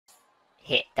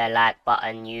Hit the like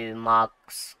button, you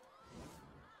mugs.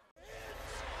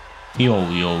 Yo,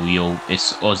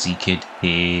 it's Ozzy Kid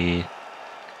here.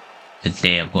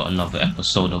 Today I've got another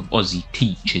episode of Ozzy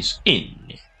Teaches In.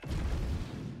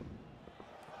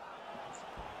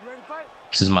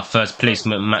 This is my first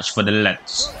placement match for the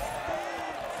lads.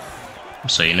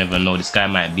 So you never know, this guy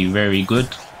might be very good.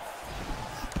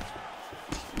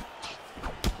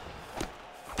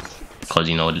 Because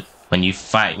you know, when you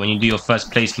do your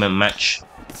first placement match,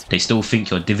 they still think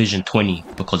you're Division 20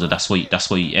 because of that's what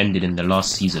you ended in the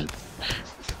last season.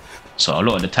 So a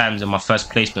lot of the times in my first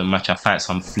placement match, I fight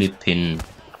some flipping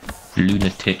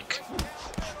lunatic.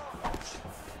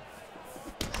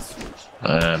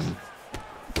 But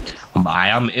I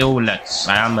am ill, lads.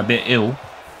 I am a bit ill.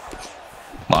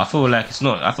 But I feel like it's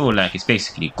not. I feel like it's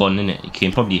basically gone, innit? You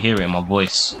can probably hear it in my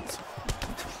voice.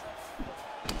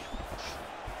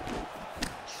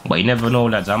 But you never know,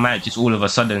 lads. I might just all of a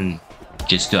sudden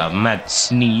just do a mad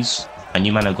sneeze, and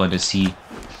you man are gonna see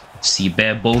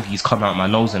bare bogeys come out my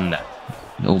nose and that.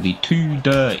 It'll be too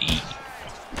dirty.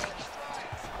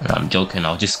 I'm joking.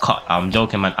 I'm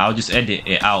joking, man. I'll just edit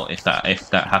it out if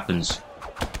that happens,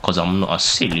 because I'm not a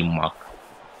silly mug.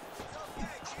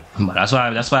 But that's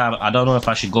why I don't know if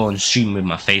I should go on stream with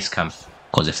my face cam,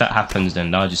 because if that happens,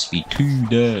 then that'll just be too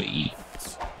dirty.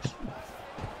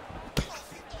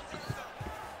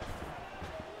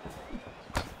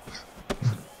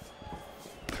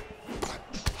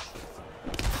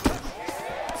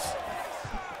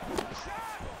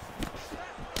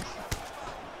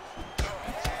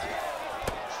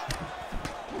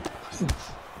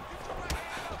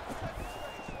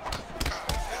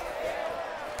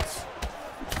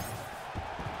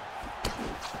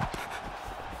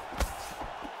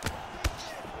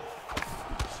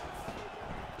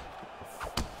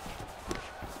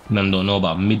 Man don't know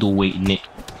about middleweight Nick.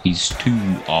 He's too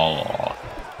hard.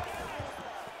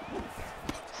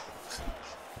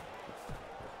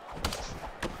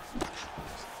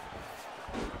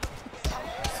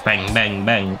 Bang, bang,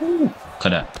 bang. Ooh, look at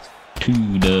that.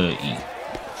 Too dirty.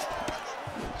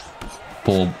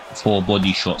 Four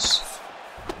body shots.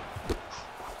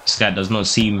 This guy does not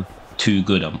seem too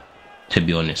good, to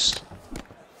be honest.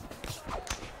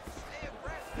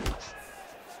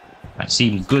 That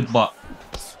seems good, but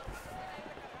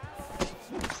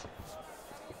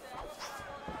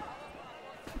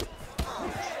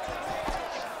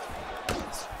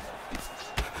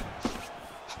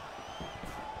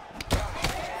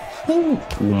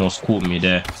almost caught me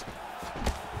there.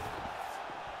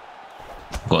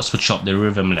 Gotta switch up the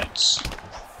rhythm, let's.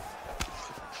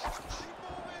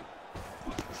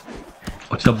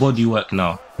 What's the body work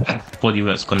now? Body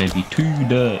work's gonna be too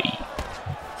dirty.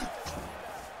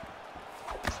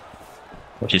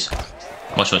 Watch this.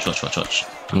 Watch.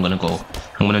 I'm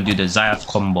gonna do the Zeus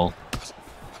combo.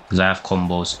 Zeus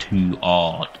combo's too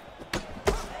hard.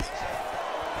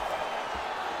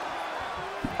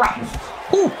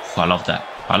 Ooh, I love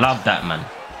that, man.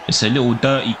 It's a little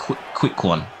dirty, quick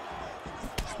one.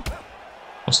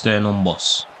 What's going on,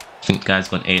 boss? I think guy's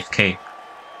gone AFK.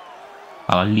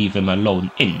 I'll leave him alone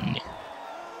in.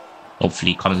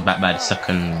 Hopefully he comes back by the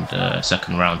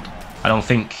second round. I don't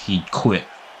think he quit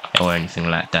or anything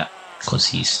like that, because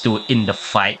he's still in the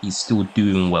fight. He's still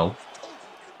doing well.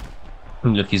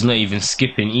 Look, he's not even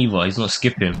skipping either. He's not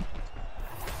skipping.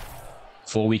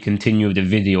 Before we continue with the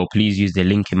video, please use the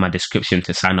link in my description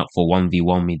to sign up for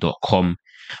 1v1me.com.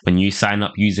 When you sign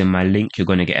up using my link, you're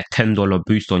going to get a $10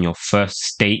 boost on your first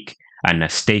stake. And a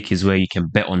stake is where you can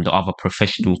bet on the other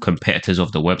professional competitors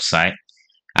of the website.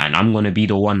 And I'm going to be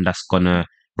the one that's going to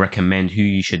recommend who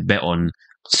you should bet on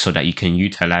so that you can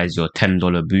utilize your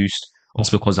 $10 boost.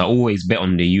 Also because I always bet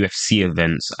on the UFC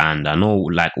events and I know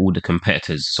like all the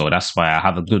competitors. So that's why I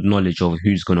have a good knowledge of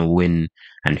who's going to win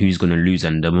and who's going to lose.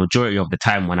 And the majority of the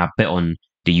time when I bet on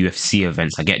the UFC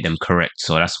events, I get them correct.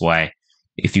 So that's why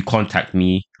if you contact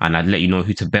me and I'd let you know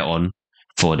who to bet on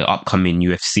for the upcoming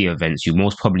UFC events, you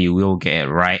most probably will get it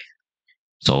right.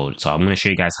 So I'm going to show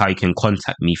you guys how you can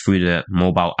contact me through the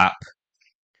mobile app.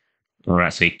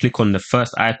 Alright, so you click on the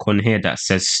first icon here that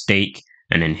says stake.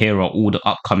 And then here are all the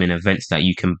upcoming events that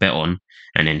you can bet on.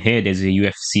 And then here there's a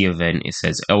UFC event. It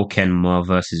says Elkenma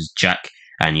versus Jack.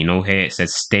 And you know here it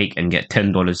says stake and get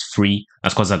 $10 free.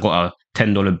 That's because I got a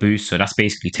 $10 boost. So that's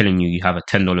basically telling you you have a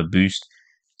 $10 boost.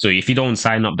 So if you don't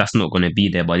sign up, that's not going to be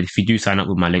there. But if you do sign up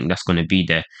with my link, that's going to be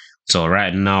there. So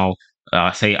right now,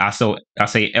 I say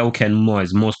Elkenma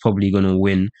is most probably going to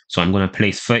win. So I'm going to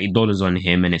place $30 on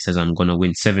him. And it says I'm going to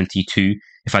win 72.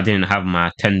 If I didn't have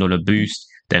my $10 boost,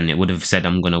 then it would have said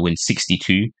I'm going to win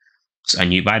 62.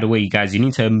 And you, by the way, you guys, you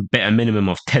need to bet a minimum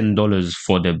of $10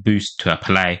 for the boost to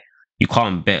apply. You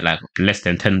can't bet like less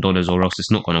than $10 or else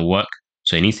it's not gonna work.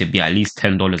 So it needs to be at least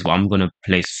 $10. But I'm gonna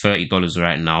place $30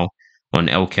 right now on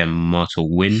Elkem to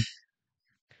win.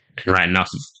 Right now,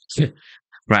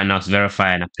 right now it's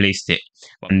verified and I placed it.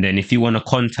 And then if you want to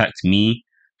contact me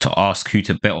to ask who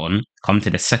to bet on, come to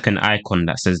the second icon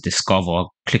that says Discover.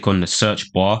 Click on the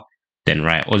search bar, then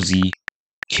write Ozzy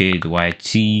Kid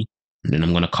YT. And then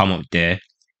I'm gonna come up there,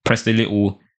 press the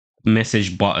little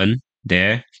message button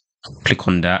there, click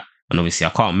on that, and obviously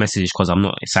I can't message because I'm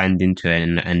not signed into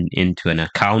an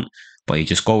account. But you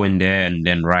just go in there and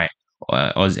then write,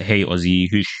 "Hey Ozzy,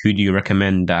 who do you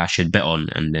recommend that I should bet on?"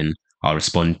 And then I'll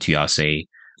respond to you. I'll say,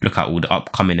 "Look at all the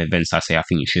upcoming events. I say I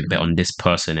think you should bet on this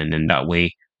person," and then that way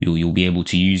you'll be able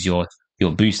to use your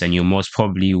boost, and you most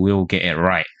probably will get it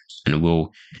right, and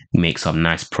will make some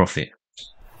nice profit.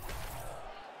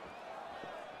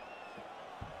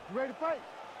 Ready to fight?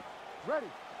 Ready.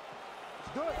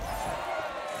 Let's do it.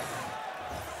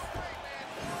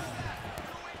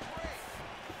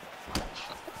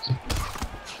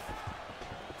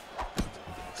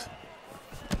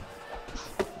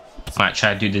 Might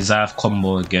try to do the Zav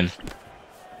combo again.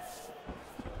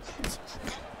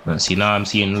 Let's see, now I'm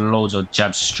seeing loads of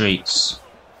jab straights.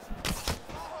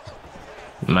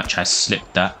 Might try to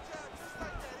slip that.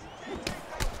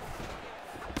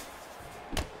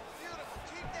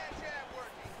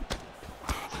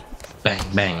 Bang,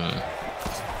 bang.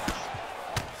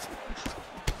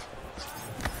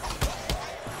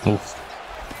 Oof.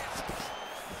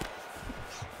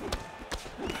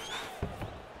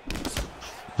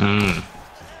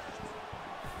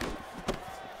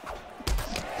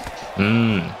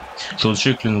 Sean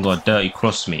Strickland got a dirty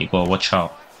cross, mate. You gotta watch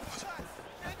out.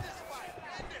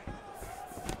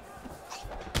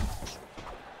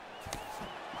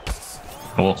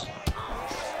 Oh.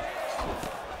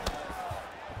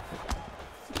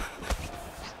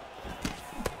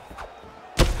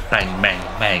 Bang, bang,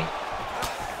 bang.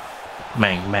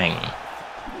 Bang, bang.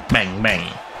 Bang,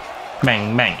 bang.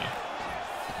 Bang, bang.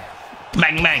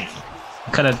 Bang, bang.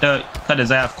 Cut a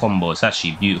Zav combo. It's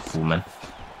actually beautiful, man.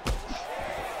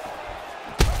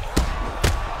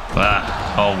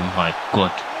 Ah, oh my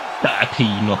god. That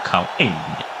clean knockout in.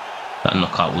 That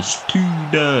knockout was too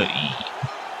dirty.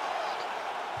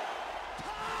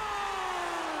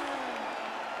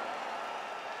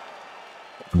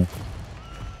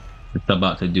 It's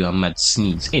about to do a mad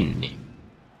sneeze in.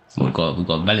 We got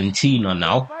Valentina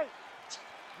now.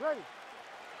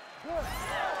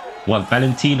 Well,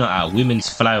 Valentina at women's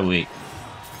flyweight.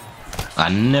 I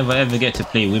never ever get to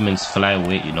play women's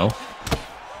flyweight, you know.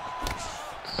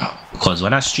 Because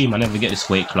when I stream, I never get this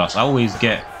weight class. I always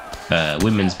get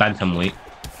women's bantamweight,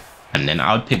 and then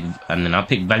I'll pick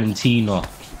Valentina.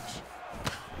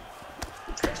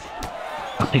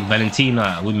 I'll pick Valentina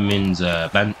at women's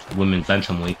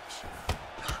bantamweight.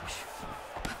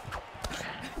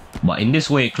 But in this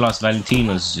weight class,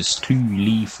 Valentina's just too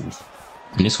lethal.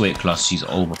 In this weight class, she's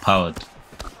overpowered.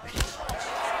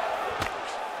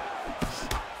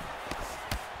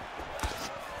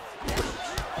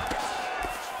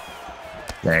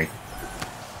 Right.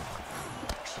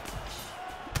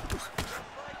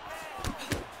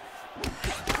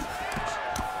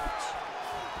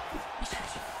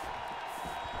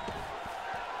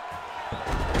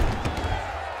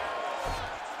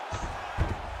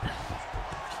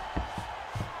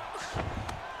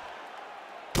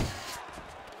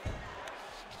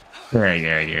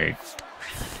 Right.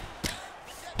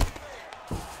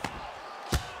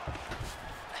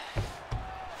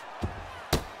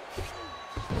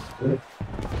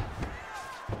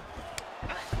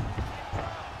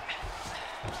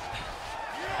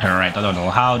 Alright, I don't know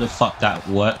how the fuck that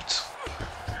worked.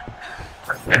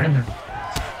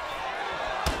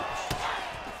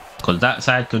 Because that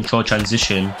side control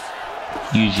transition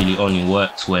usually only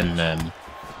works when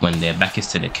their back is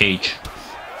to the cage.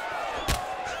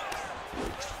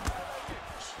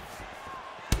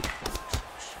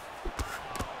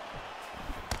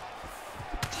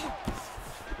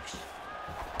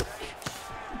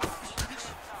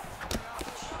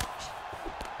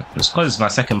 It's because it's my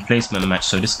second placement match,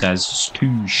 so this guy's just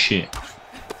too shit.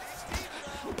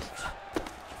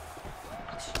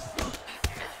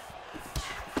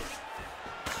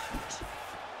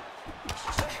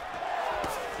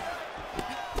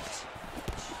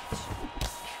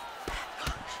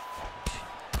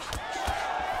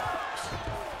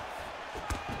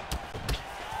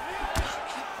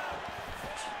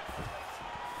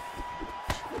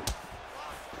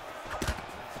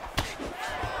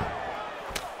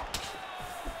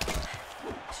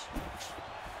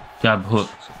 Jab hook.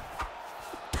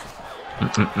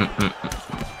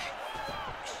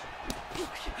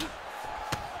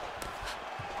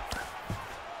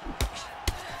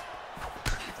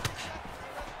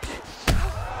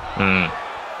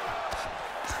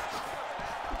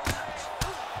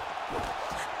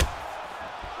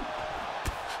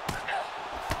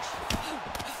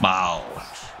 Wow.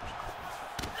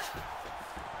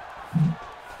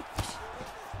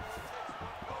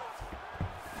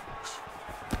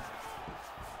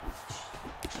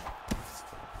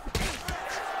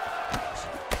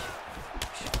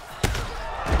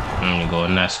 There you go,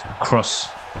 nice cross,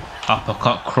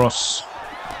 uppercut cross.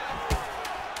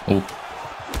 Oh.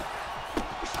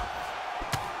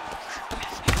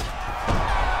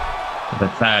 The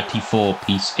 34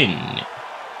 piece in.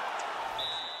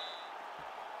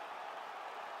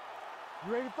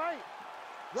 You ready to fight?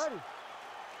 Ready.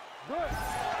 Good.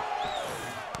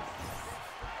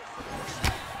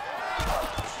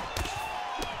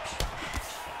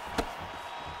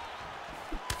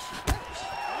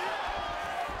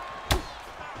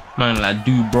 Man, like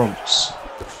do Bronx.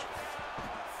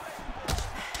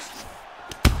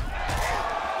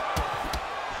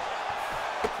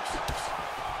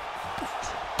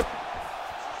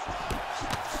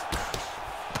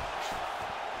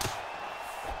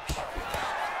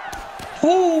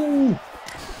 Ooh.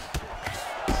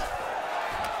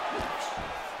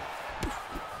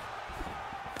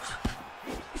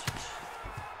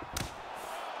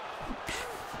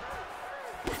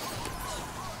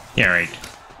 Yeah, right.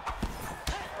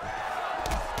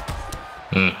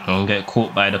 Don't get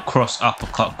caught by the cross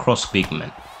uppercut cross, big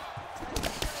man.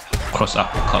 Cross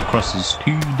uppercut cross is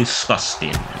too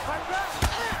disgusting.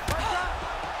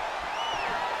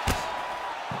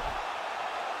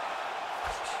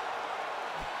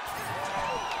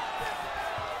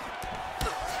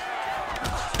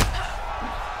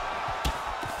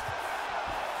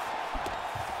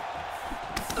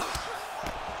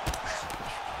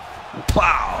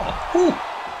 Wow. Ooh.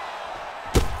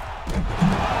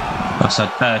 That's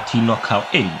a dirty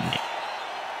knockout in.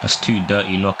 That's 2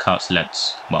 dirty knockouts,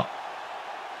 lads. But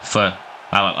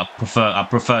I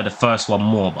prefer the first one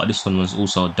more, but this one was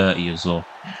also dirty as well.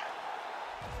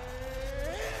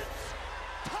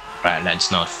 Right,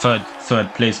 lads. Now third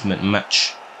placement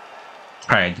match.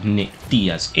 Pride Nick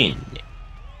Diaz in.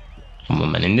 Come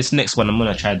on, man. In this next one, I'm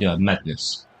gonna try to do a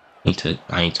madness. I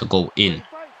need to go in.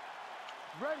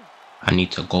 I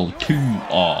need to go too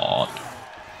hard.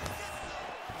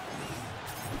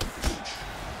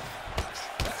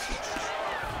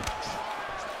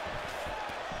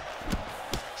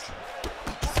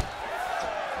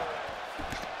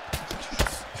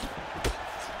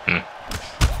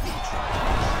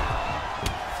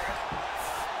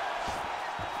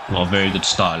 Well, very good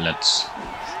start, lads.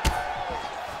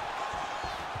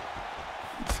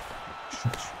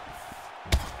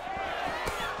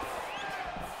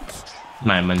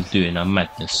 My man's doing a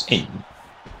madness in.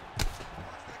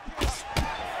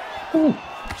 Ooh.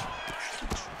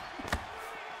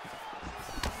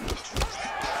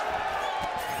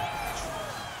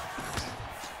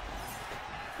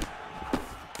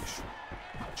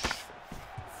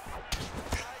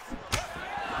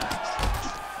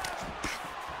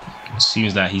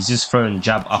 Seems like he's just throwing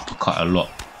jab uppercut a lot.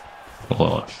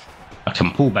 Or I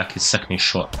can pull back his second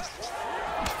shot.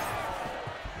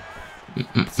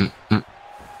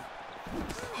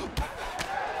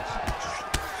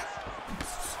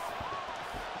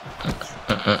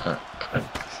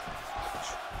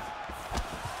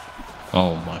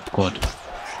 Oh my god.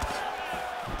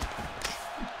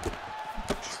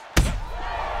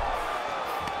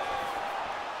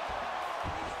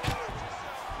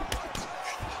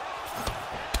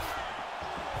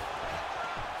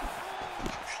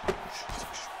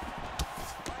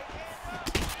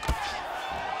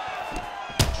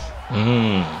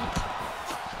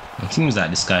 It seems like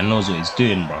this guy knows what he's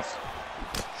doing, bruv.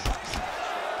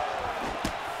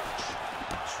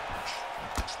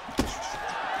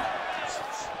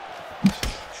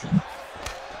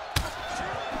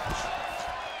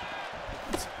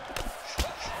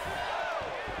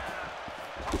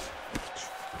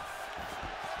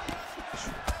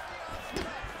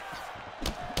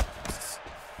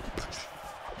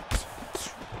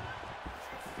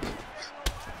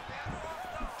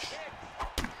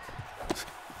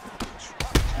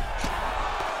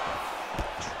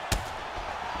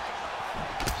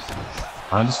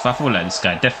 I feel like this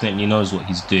guy definitely knows what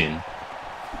he's doing.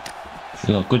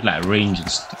 You know, good like range and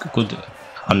good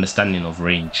understanding of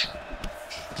range.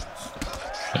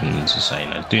 And he's just like,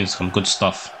 you know, doing some good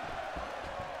stuff.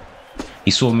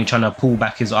 He saw me trying to pull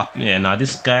back his up. Yeah, now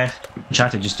this guy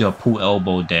tried to just do a pull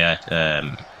elbow there.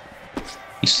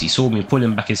 He saw me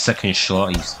pulling back his second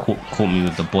shot. He caught me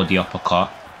with the body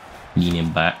uppercut,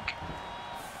 leaning back.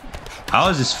 I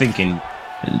was just thinking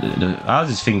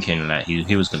like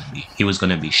he was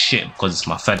gonna be shit because it's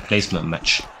my third placement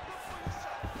match.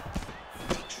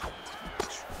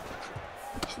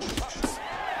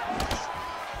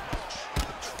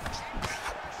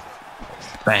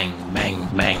 Bang, bang,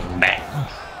 bang, bang.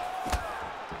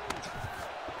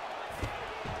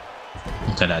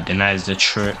 Look at that, denies the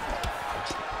trick.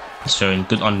 Showing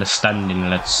good understanding.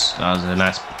 That was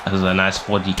a nice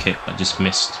body kick, but just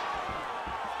missed.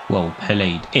 Well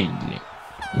played in.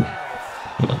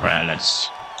 Right, let's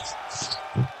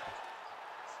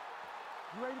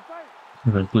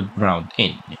have a good round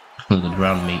in. A good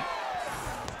round, mate.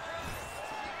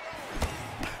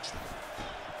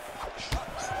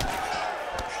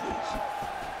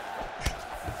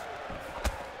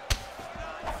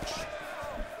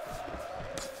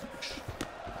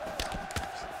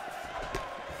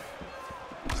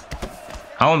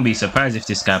 I won't be surprised if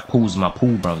this guy pulls my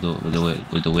pull, bro,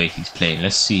 with the way he's playing.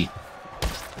 Let's see.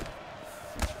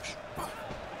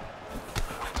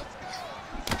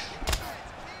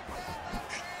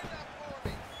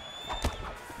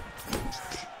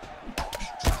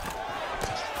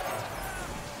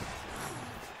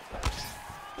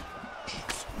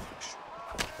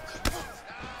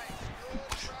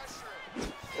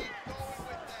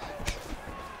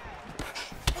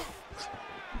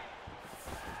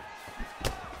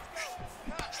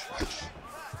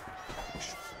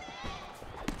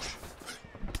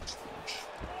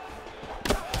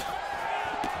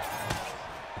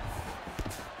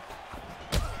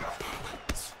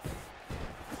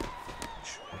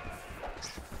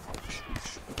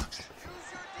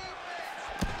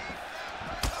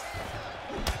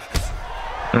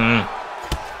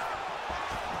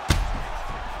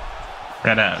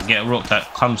 Gotta get a rope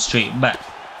that comes straight back.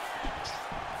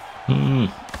 I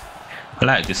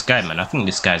like this guy, man. I think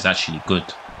this guy's actually good.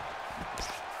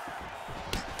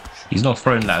 He's not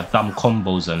throwing like dumb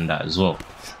combos and that as well.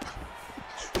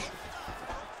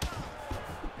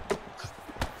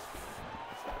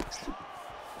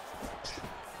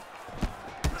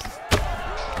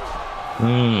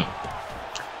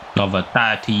 Another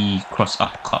 30 cross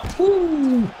uppercut.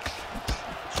 Woo.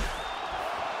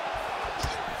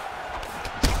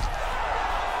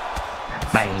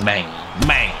 Bang, bang,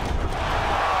 bang.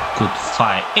 Good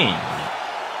fight in.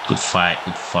 Good fight,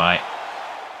 good fight.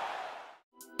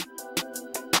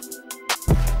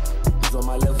 He's on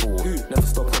my level. Never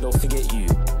stop, I don't forget you.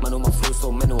 Man on my flow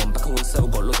so mental. I'm back on 1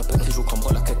 7. Got loads of potential. Come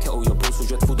back like a kettle.